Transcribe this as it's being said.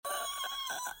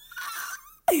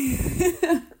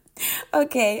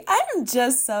Okay, I'm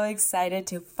just so excited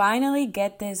to finally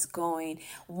get this going.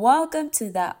 Welcome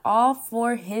to the All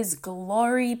for His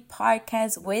Glory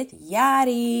podcast with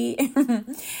Yadi.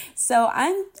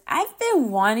 I've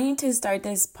been wanting to start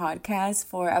this podcast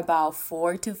for about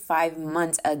 4 to 5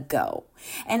 months ago.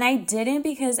 And I didn't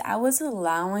because I was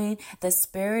allowing the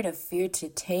spirit of fear to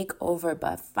take over.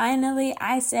 But finally,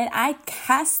 I said, I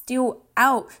cast you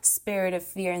out, spirit of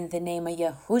fear, in the name of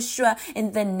Yahushua,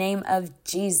 in the name of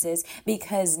Jesus,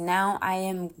 because now I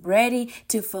am ready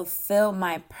to fulfill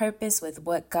my purpose with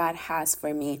what God has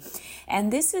for me.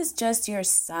 And this is just your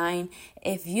sign.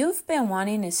 If you've been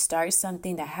wanting to start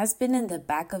something that has been in the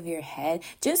back of your head,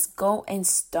 just go and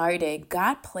start it.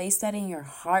 God placed that in your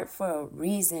heart for a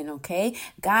reason, okay?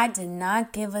 God did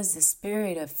not give us the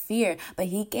spirit of fear, but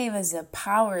He gave us the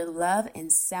power, love,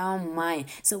 and sound mind.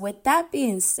 So with that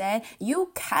being said,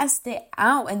 you cast it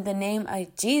out in the name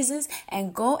of Jesus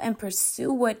and go and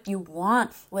pursue what you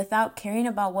want without caring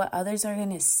about what others are going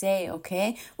to say,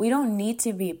 okay? We don't need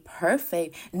to be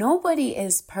perfect. Nobody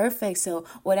is perfect. So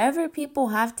whatever people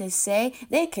have to say,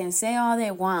 they can say all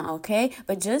they want, okay?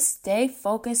 But just stay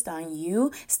focused on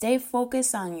you. Stay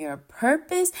focused on your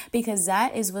purpose, because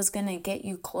that is what's going to get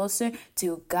you closer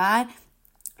to God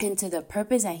and to the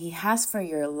purpose that He has for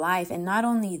your life. And not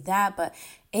only that, but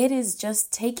it is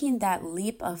just taking that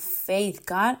leap of faith.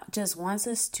 God just wants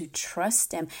us to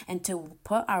trust Him and to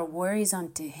put our worries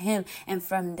onto Him. And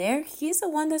from there, He's the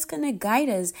one that's going to guide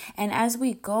us. And as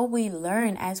we go, we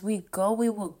learn. As we go, we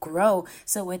will grow.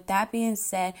 So with that being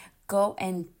said, go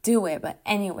and do it. But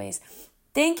anyways,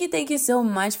 thank you so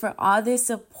much for all this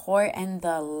support and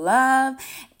the love.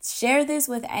 Share this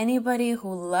with anybody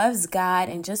who loves God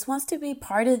and just wants to be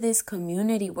part of this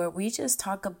community where we just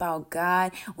talk about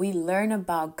God, we learn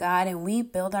about God, and we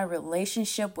build our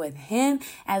relationship with Him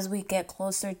as we get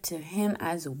closer to Him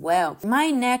as well. My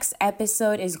next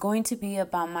episode is going to be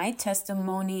about my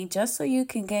testimony, just so you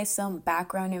can get some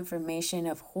background information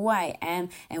of who I am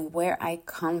and where I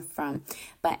come from.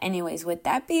 But anyways, with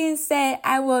that being said,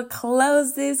 I will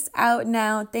close this out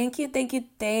now. Thank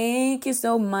you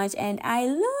so much, and I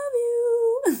love you.